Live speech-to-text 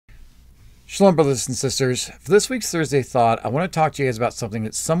Shalom, brothers and sisters. For this week's Thursday Thought, I want to talk to you guys about something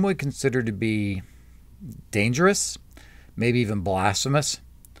that some would consider to be dangerous, maybe even blasphemous,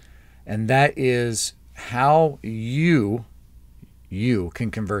 and that is how you can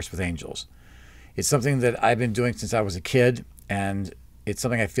converse with angels. It's something that I've been doing since I was a kid, and it's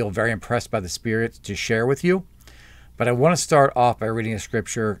something I feel very impressed by the Spirit to share with you. But I want to start off by reading a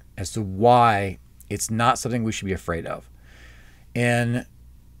scripture as to why it's not something we should be afraid of. In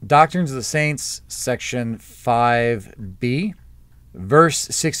Doctrines of the Saints, section 5b, verse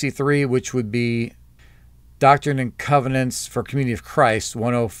 63, which would be Doctrine and Covenants for Community of Christ,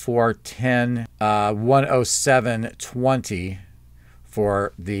 104.10, 107.20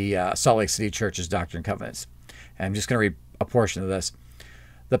 for the Salt Lake City Church's Doctrine and Covenants. And I'm just going to read a portion of this.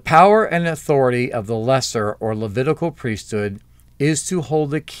 The power and authority of the lesser or Levitical priesthood is to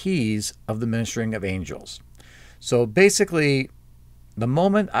hold the keys of the ministering of angels. So basically, the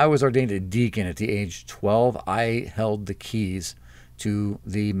moment I was ordained a deacon at the age 12, I held the keys to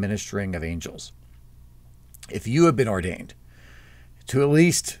the ministering of angels. If you have been ordained to at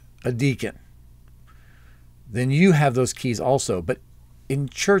least a deacon, then you have those keys also. But in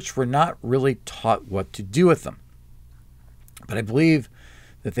church, we're not really taught what to do with them. But I believe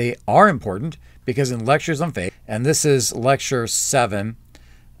that they are important because in Lectures on Faith, and this is Lecture 7,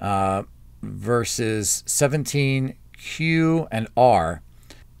 verses 17 Q and R,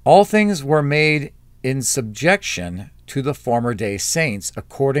 all things were made in subjection to the former day saints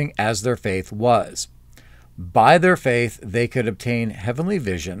according as their faith was. By their faith they could obtain heavenly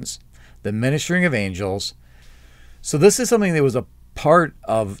visions, the ministering of angels. So this is something that was a part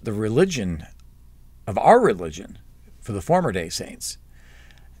of the religion, of our religion, for the former day saints.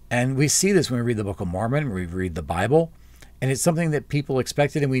 And we see this when we read the Book of Mormon, when we read the Bible, and it's something that people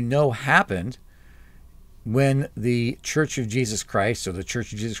expected and we know happened when the Church of Jesus Christ, or the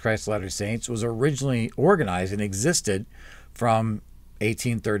Church of Jesus Christ of Latter-day Saints, was originally organized and existed from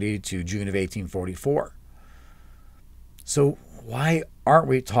 1830 to June of 1844. So why aren't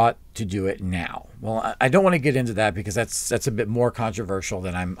we taught to do it now? Well, I don't want to get into that because that's a bit more controversial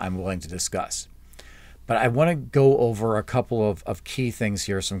than I'm willing to discuss. But I want to go over a couple of key things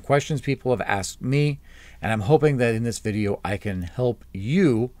here, some questions people have asked me, and I'm hoping that in this video I can help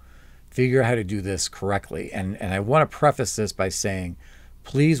you figure out how to do this correctly. And I want to preface this by saying,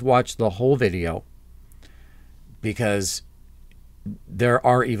 please watch the whole video because there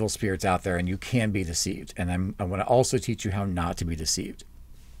are evil spirits out there and you can be deceived. And I want to also teach you how not to be deceived.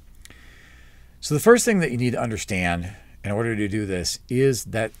 So the first thing that you need to understand in order to do this is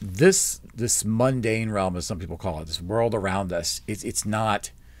that this mundane realm, as some people call it, this world around us, it's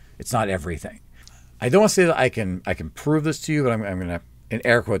not everything. I don't want to say that I can prove this to you, but I'm going to, in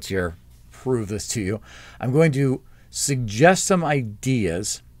air quotes here, prove this to you. I'm going to suggest some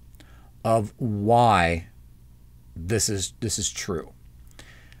ideas of why this is true.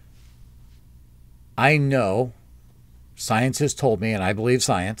 I know science has told me, and I believe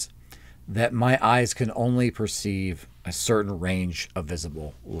science, that my eyes can only perceive a certain range of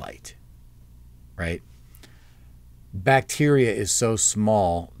visible light, right? Bacteria is so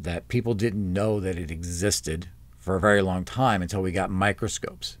small that people didn't know that it existed for a very long time until we got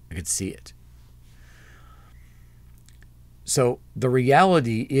microscopes. I could see it. So the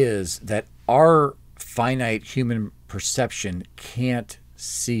reality is that our finite human perception can't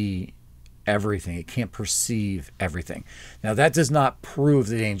see everything. It can't perceive everything. Now, that does not prove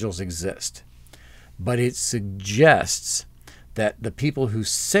that angels exist, but it suggests that the people who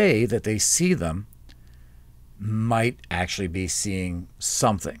say that they see them might actually be seeing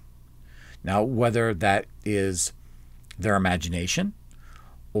something. Now, whether that is their imagination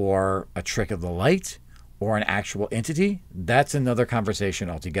or a trick of the light or an actual entity, that's another conversation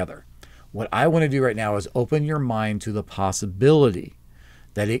altogether. What I want to do right now is open your mind to the possibility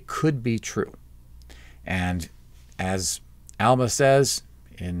that it could be true. And as Alma says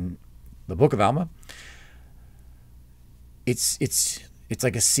in the book of Alma, it's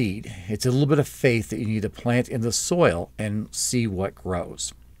like a seed. It's a little bit of faith that you need to plant in the soil and see what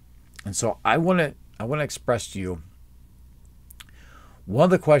grows. And so I want to express to you, one of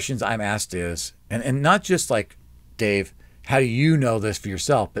the questions I'm asked is, and not just like, Dave, how do you know this for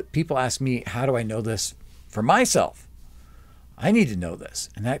yourself? But people ask me, how do I know this for myself? I need to know this.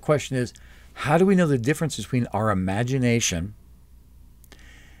 And that question is, how do we know the difference between our imagination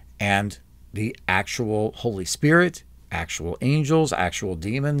and the actual Holy Spirit, actual angels, actual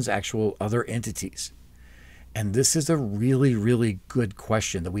demons, actual other entities? And this is a really, really good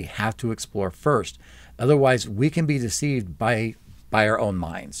question that we have to explore first. Otherwise, we can be deceived by our own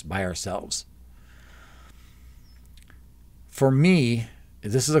minds, by ourselves. For me,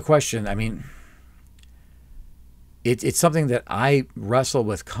 this is a question, I mean, it's something that I wrestle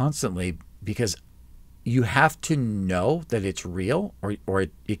with constantly, because you have to know that it's real, or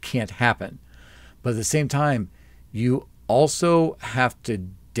it can't happen. But at the same time, you also have to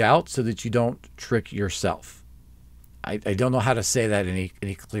doubt so that you don't trick yourself. I don't know how to say that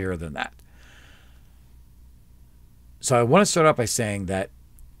any clearer than that. So I want to start out by saying that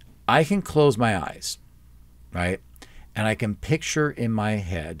I can close my eyes, right? And I can picture in my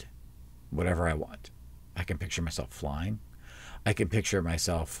head whatever I want. I can picture myself flying. I can picture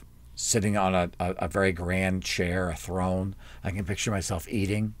myself sitting on a very grand chair, a throne. I can picture myself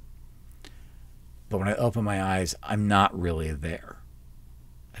eating. But when I open my eyes, I'm not really there.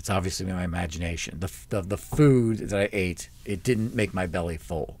 It's obviously my imagination. The food that I ate, it didn't make my belly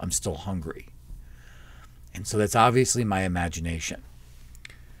full. I'm still hungry. And so that's obviously my imagination.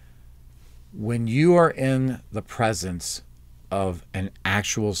 When you are in the presence of an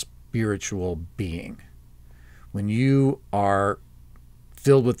actual spiritual being, when you are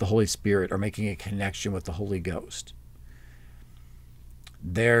filled with the Holy Spirit or making a connection with the Holy Ghost,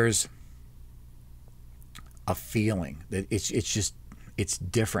 there's a feeling that it's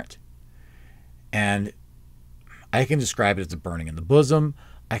different. And I can describe it as a burning in the bosom.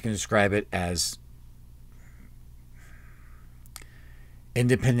 I can describe it as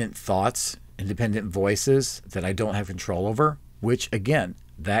independent thoughts, independent voices that I don't have control over, which again,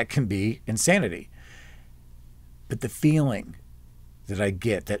 that can be insanity. But the feeling that I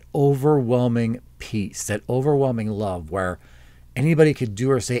get, that overwhelming peace, that overwhelming love, where anybody could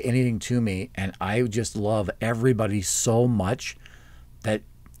do or say anything to me, and I would just love everybody so much that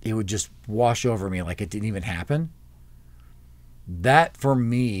it would just wash over me like it didn't even happen. That, for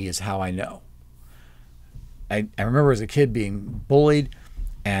me, is how I know. I remember as a kid being bullied,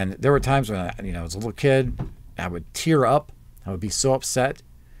 and there were times when I was a little kid, I would tear up. I would be so upset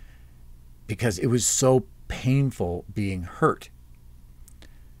because it was so painful being hurt.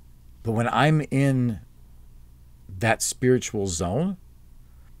 But when I'm in that spiritual zone,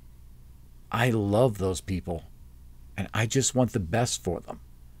 I love those people, and I just want the best for them.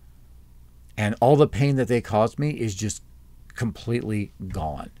 And all the pain that they caused me is just completely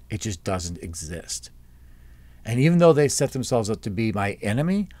gone. It just doesn't exist. And even though they set themselves up to be my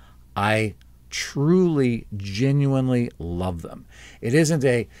enemy, I truly, genuinely love them. It isn't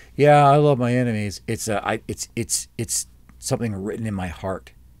a, yeah, I love my enemies. It's something written in my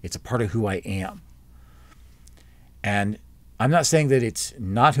heart. It's a part of who I am. And I'm not saying that it's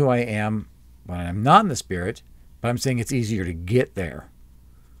not who I am when I'm not in the Spirit, but I'm saying it's easier to get there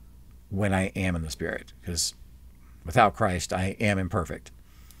when I am in the Spirit, because without Christ, I am imperfect.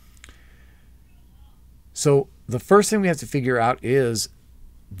 So the first thing we have to figure out is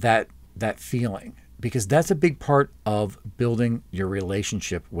that feeling, because that's a big part of building your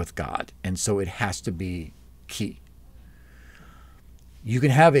relationship with God. And so it has to be key. You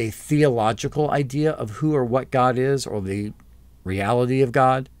can have a theological idea of who or what God is, or the reality of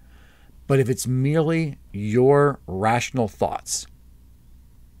God, but if it's merely your rational thoughts,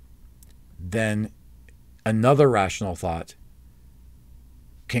 then another rational thought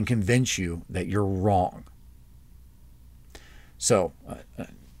can convince you that you're wrong. So,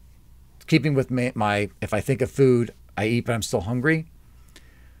 keeping with my, if I think of food, I eat, but I'm still hungry.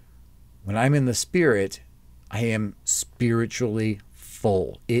 When I'm in the Spirit, I am spiritually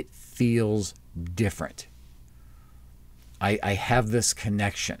full. It feels different. I have this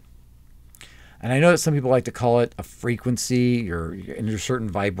connection. And I know that some people like to call it a frequency, you're into certain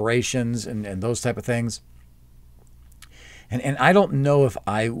vibrations and those type of things. And I don't know if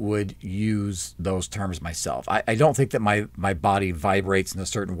I would use those terms myself. I don't think that my body vibrates in a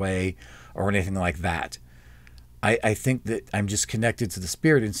certain way or anything like that. I think that I'm just connected to the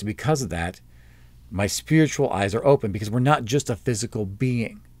Spirit, and so because of that, my spiritual eyes are open, because we're not just a physical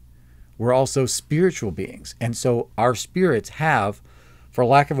being. We're also spiritual beings. And so our spirits have, for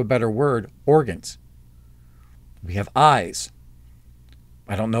lack of a better word, organs. We have eyes.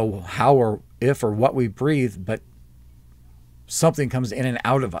 I don't know how or if or what we breathe, but something comes in and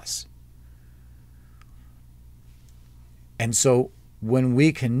out of us. And so when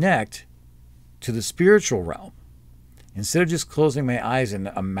we connect to the spiritual realm, instead of just closing my eyes and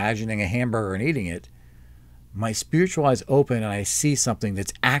imagining a hamburger and eating it, my spiritual eyes open and I see something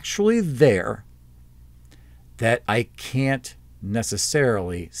that's actually there that I can't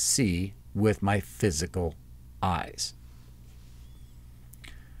necessarily see with my physical eyes.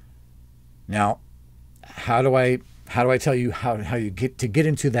 Now, how do I tell you how you get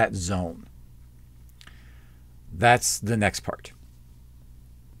into that zone? That's the next part.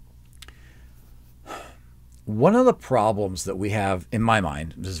 One of the problems that we have, in my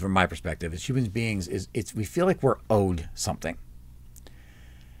mind, this is from my perspective, as human beings, is we feel like we're owed something.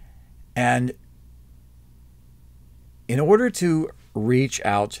 And in order to reach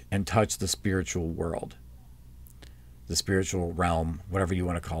out and touch the spiritual world, the spiritual realm, whatever you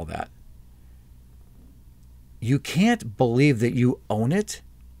want to call that, you can't believe that you own it,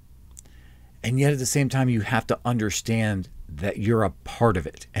 and yet at the same time you have to understand that you're a part of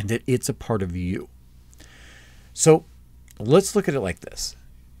it and that it's a part of you. So let's look at it like this.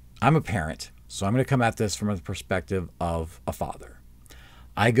 I'm a parent, so I'm going to come at this from the perspective of a father.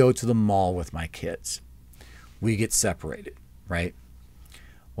 I go to the mall with my kids. We get separated, right?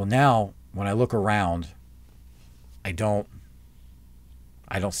 Well, now when I look around, I don't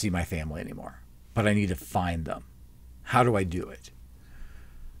see my family anymore, but I need to find them. How do I do it?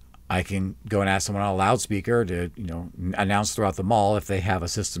 I can go and ask someone on a loudspeaker to, announce throughout the mall, if they have a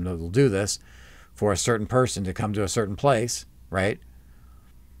system that will do this, for a certain person to come to a certain place, right?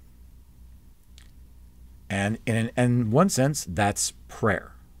 And in one sense, that's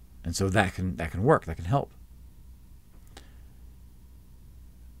prayer. And so that can work, that can help.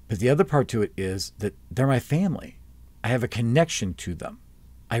 But the other part to it is that they're my family. I have a connection to them.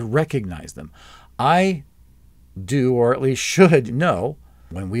 I recognize them. I do, or at least should know,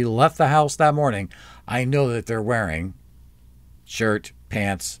 when we left the house that morning, I know that they're wearing shirt,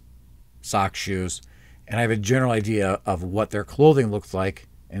 pants, socks, shoes, and I have a general idea of what their clothing looks like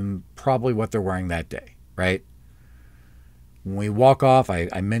and probably what they're wearing that day, right? When we walk off, I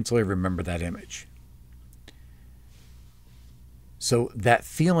mentally remember that image. So that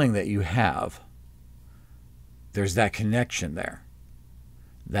feeling that you have, there's that connection there.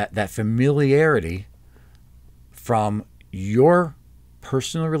 That familiarity from your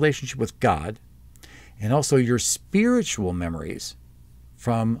personal relationship with God and also your spiritual memories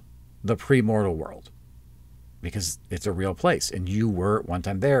from the pre-mortal world, because it's a real place and you were at one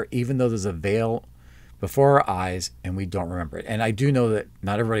time there, even though there's a veil before our eyes and we don't remember it. And I do know that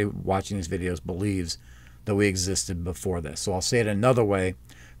not everybody watching these videos believes that we existed before this. So I'll say it another way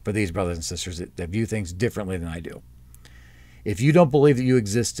for these brothers and sisters that view things differently than I do. If you don't believe that you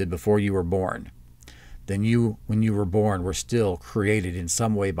existed before you were born, then you, when you were born, were still created in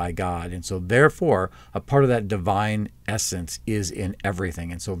some way by God. And so therefore, a part of that divine essence is in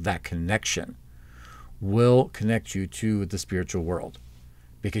everything. And so that connection will connect you to the spiritual world,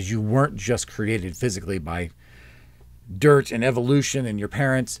 because you weren't just created physically by dirt and evolution and your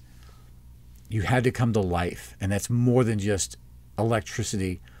parents. You had to come to life. And that's more than just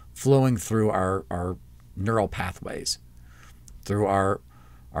electricity flowing through our neural pathways, through our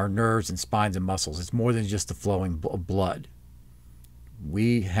nerves and spines and muscles. It's more than just the flowing of blood.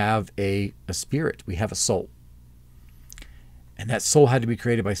 We have a spirit. We have a soul. And that soul had to be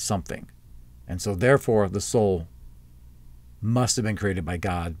created by something. And so therefore the soul must have been created by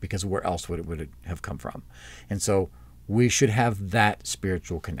God, because where else would it have come from? And so we should have that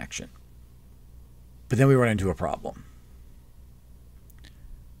spiritual connection. But then we run into a problem.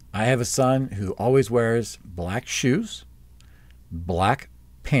 I have a son who always wears black shoes, black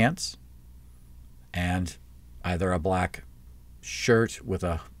pants, and either a black shirt with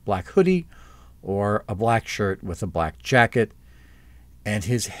a black hoodie or a black shirt with a black jacket. And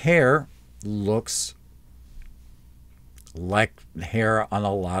his hair looks like hair on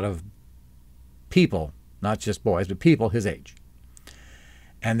a lot of people, not just boys, but people his age.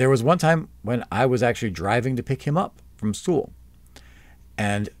 And there was one time when I was actually driving to pick him up from school,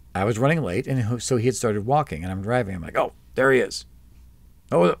 and I was running late, and so he had started walking, and I'm driving. I'm like, oh, there he is.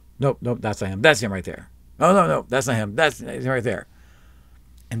 Oh, no, that's not him. That's him right there. Oh, no, that's not him. That's him right there.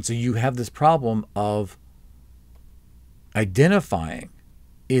 And so you have this problem of identifying,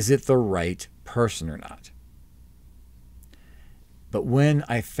 is it the right person or not? But when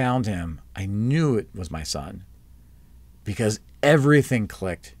I found him, I knew it was my son, because everything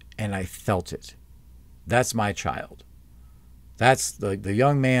clicked and I felt it. That's my child. That's the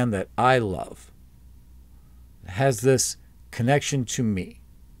young man that I love. It has this connection to me.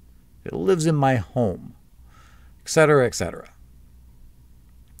 It lives in my home, etc., etc.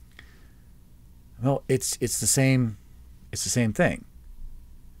 Well, it's the same thing.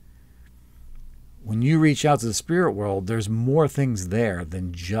 When you reach out to the spirit world, there's more things there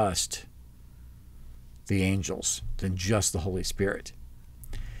than just the angels, than just the Holy Spirit.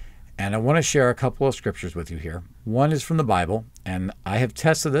 And I want to share a couple of scriptures with you here. One is from the Bible, and I have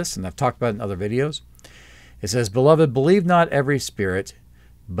tested this, and I've talked about it in other videos. It says, "Beloved, believe not every spirit,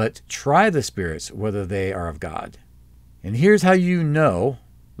 but try the spirits whether they are of God. And here's how you know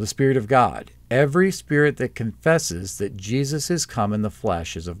the Spirit of God. Every spirit that confesses that Jesus is come in the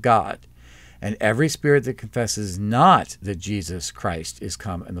flesh is of God. And every spirit that confesses not that Jesus Christ is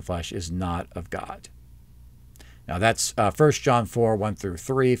come in the flesh is not of God. Now that's 1 John 4, 1 through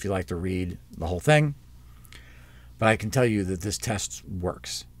 3, if you like to read the whole thing. But I can tell you that this test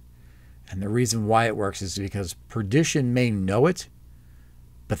works. And the reason why it works is because perdition may know it,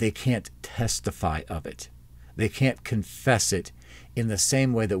 but they can't testify of it. They can't confess it in the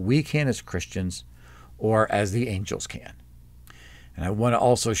same way that we can as Christians or as the angels can. And I want to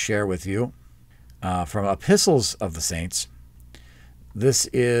also share with you from Epistles of the Saints. This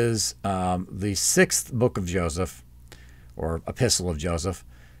is the 6th book of Joseph, or Epistle of Joseph.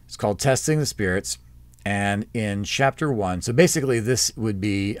 It's called Testing the Spirits. And in chapter 1, so basically this would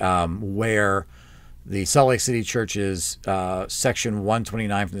be where the Salt Lake City Church's section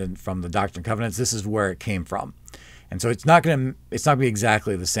 129 from the Doctrines and Covenants, this is where it came from. And so it's not going to be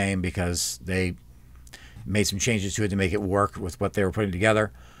exactly the same because they made some changes to it to make it work with what they were putting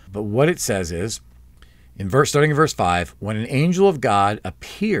together. But what it says is, starting in verse 5, when an angel of God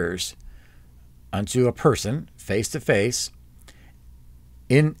appears unto a person face to face,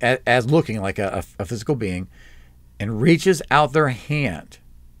 as looking like a physical being, and reaches out their hand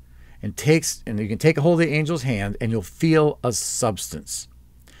and you can take a hold of the angel's hand and you'll feel a substance,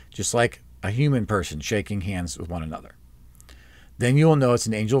 just like a human person shaking hands with one another. Then you'll know it's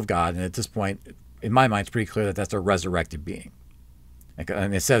an angel of God. And at this point, in my mind, it's pretty clear that that's a resurrected being.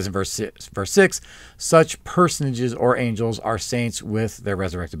 And it says in verse 6, such personages or angels are saints with their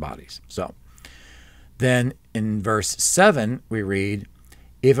resurrected bodies. So then in verse 7, we read,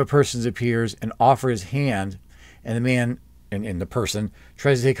 if a person appears and offers his hand, and the man and the person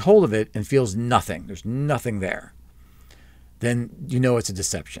tries to take hold of it and feels nothing, there's nothing there, then you know it's a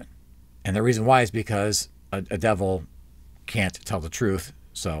deception. And the reason why is because a devil can't tell the truth.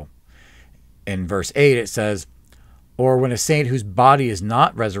 So in verse 8 it says, or when a saint whose body is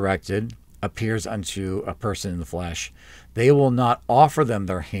not resurrected appears unto a person in the flesh, they will not offer them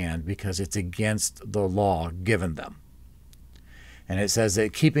their hand because it's against the law given them. And it says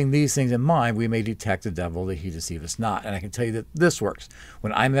that keeping these things in mind, we may detect the devil that he deceive us not. And I can tell you that this works.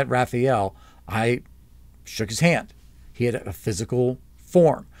 When I met Raphael, I shook his hand. He had a physical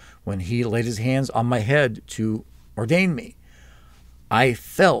form. When he laid his hands on my head to ordain me, I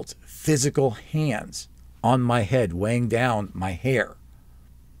felt physical hands on my head weighing down my hair.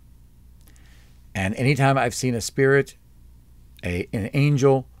 And anytime I've seen a spirit, an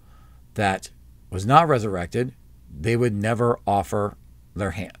angel that was not resurrected, they would never offer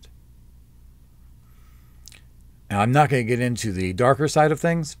their hand. Now, I'm not going to get into the darker side of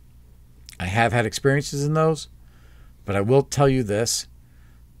things. I have had experiences in those, but I will tell you this,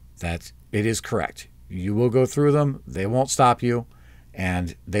 that it is correct. You will go through them. They won't stop you,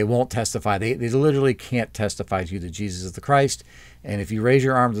 and they won't testify. They literally can't testify to you that Jesus is the Christ. And if you raise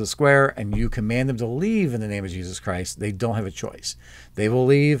your arm to the square and you command them to leave in the name of Jesus Christ, they don't have a choice. They will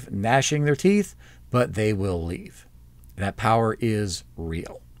leave gnashing their teeth, but they will leave. That power is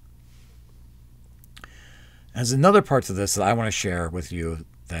real. There's another part to this that I want to share with you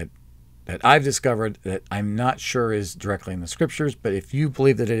that I've discovered that I'm not sure is directly in the scriptures, but if you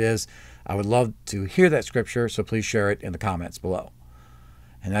believe that it is, I would love to hear that scripture, so please share it in the comments below.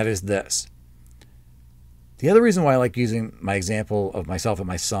 And that is this. The other reason why I like using my example of myself and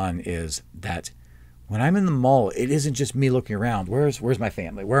my son is that when I'm in the mall, it isn't just me looking around. Where's my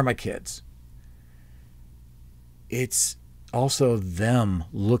family? Where are my kids? It's also them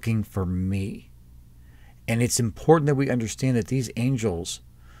looking for me. And it's important that we understand that these angels,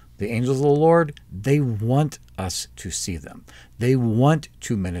 the angels of the Lord, they want us to see them. They want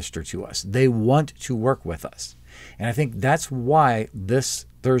to minister to us. They want to work with us. And I think that's why this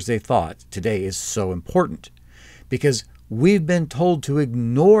Thursday Thought today is so important, because we've been told to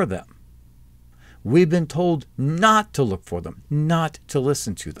ignore them. We've been told not to look for them, not to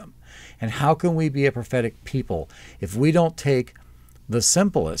listen to them. And how can we be a prophetic people if we don't take the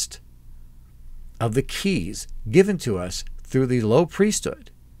simplest of the keys given to us through the low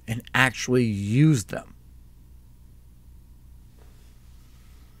priesthood and actually use them?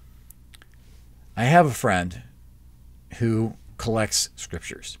 I have a friend who collects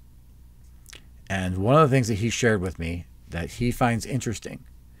scriptures. And one of the things that he shared with me that he finds interesting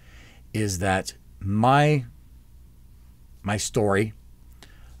is that my story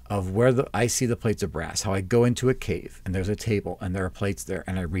of where I see the plates of brass, how I go into a cave and there's a table and there are plates there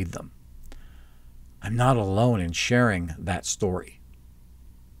and I read them. I'm not alone in sharing that story.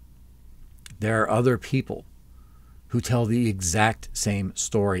 There are other people who tell the exact same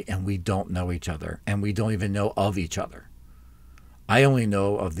story, and we don't know each other, and we don't even know of each other. I only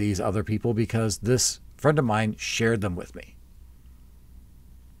know of these other people because this friend of mine shared them with me.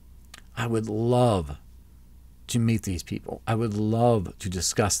 I would love to meet these people. I would love to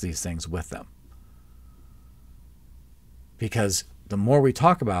discuss these things with them. Because the more we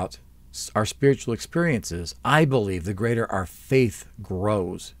talk about our spiritual experiences, I believe the greater our faith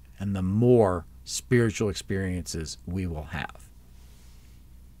grows and the more spiritual experiences we will have.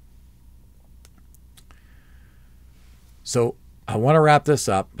 So I want to wrap this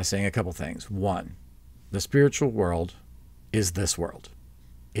up by saying a couple things. One, the spiritual world is this world.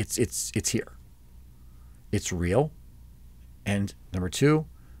 It's here. It's real. And number two,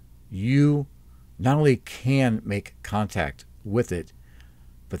 you not only can make contact with it,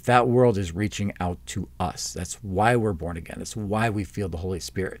 but that world is reaching out to us. That's why we're born again. That's why we feel the Holy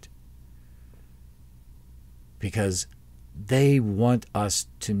Spirit. Because they want us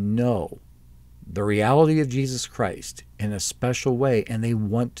to know the reality of Jesus Christ in a special way, and they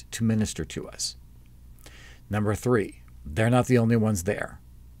want to minister to us. Number three, they're not the only ones there.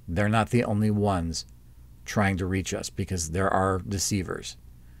 They're not the only ones trying to reach us, because there are deceivers,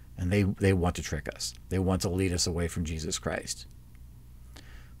 and they want to trick us. They want to lead us away from Jesus Christ.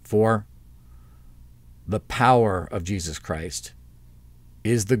 4, the power of Jesus Christ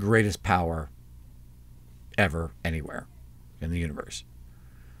is the greatest power ever, anywhere in the universe.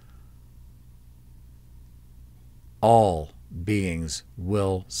 All beings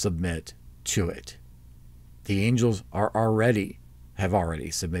will submit to it. The angels have already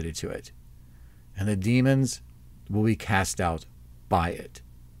submitted to it. And the demons will be cast out by it.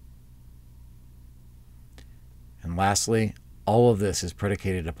 And lastly, all of this is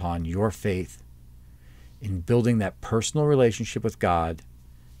predicated upon your faith in building that personal relationship with God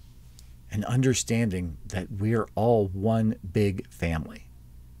and understanding that we are all one big family.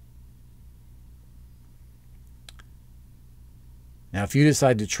 Now, if you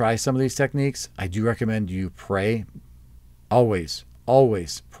decide to try some of these techniques, I do recommend you pray. Always,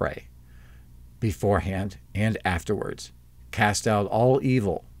 always pray beforehand and afterwards. Cast out all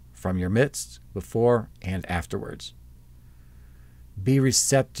evil from your midst before and afterwards. Be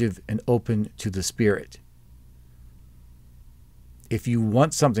receptive and open to the Spirit. If you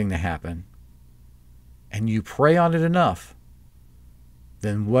want something to happen and you pray on it enough,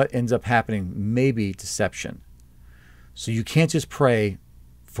 then what ends up happening may be deception. So you can't just pray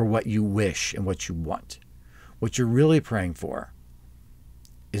for what you wish and what you want. What you're really praying for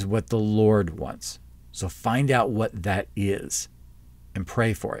is what the Lord wants. So find out what that is and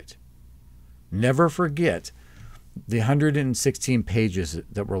pray for it. Never forget the 116 pages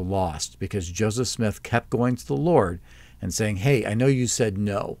that were lost because Joseph Smith kept going to the Lord and saying, hey, I know you said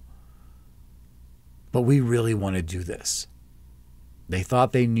no, but we really want to do this. They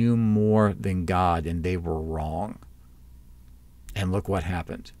thought they knew more than God, and they were wrong. And look what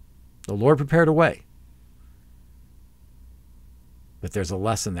happened. The Lord prepared a way. But there's a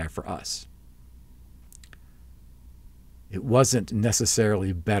lesson there for us. It wasn't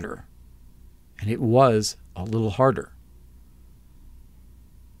necessarily better, and it was a little harder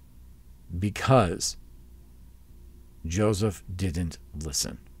because Joseph didn't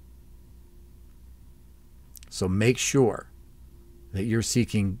listen. So make sure that you're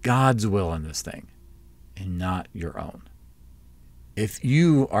seeking God's will in this thing and not your own. If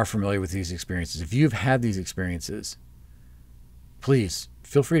you are familiar with these experiences, if you've had these experiences, please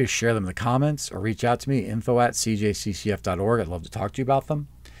feel free to share them in the comments or reach out to me, info@cjccf.org. I'd love to talk to you about them.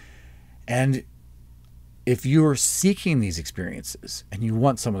 And if you're seeking these experiences and you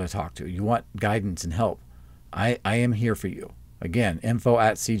want someone to talk to, you want guidance and help, I am here for you. Again,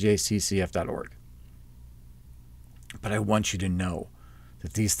 info@cjccf.org. But I want you to know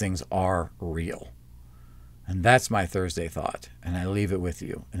that these things are real. And that's my Thursday thought. And I leave it with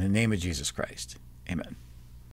you. In the name of Jesus Christ, amen.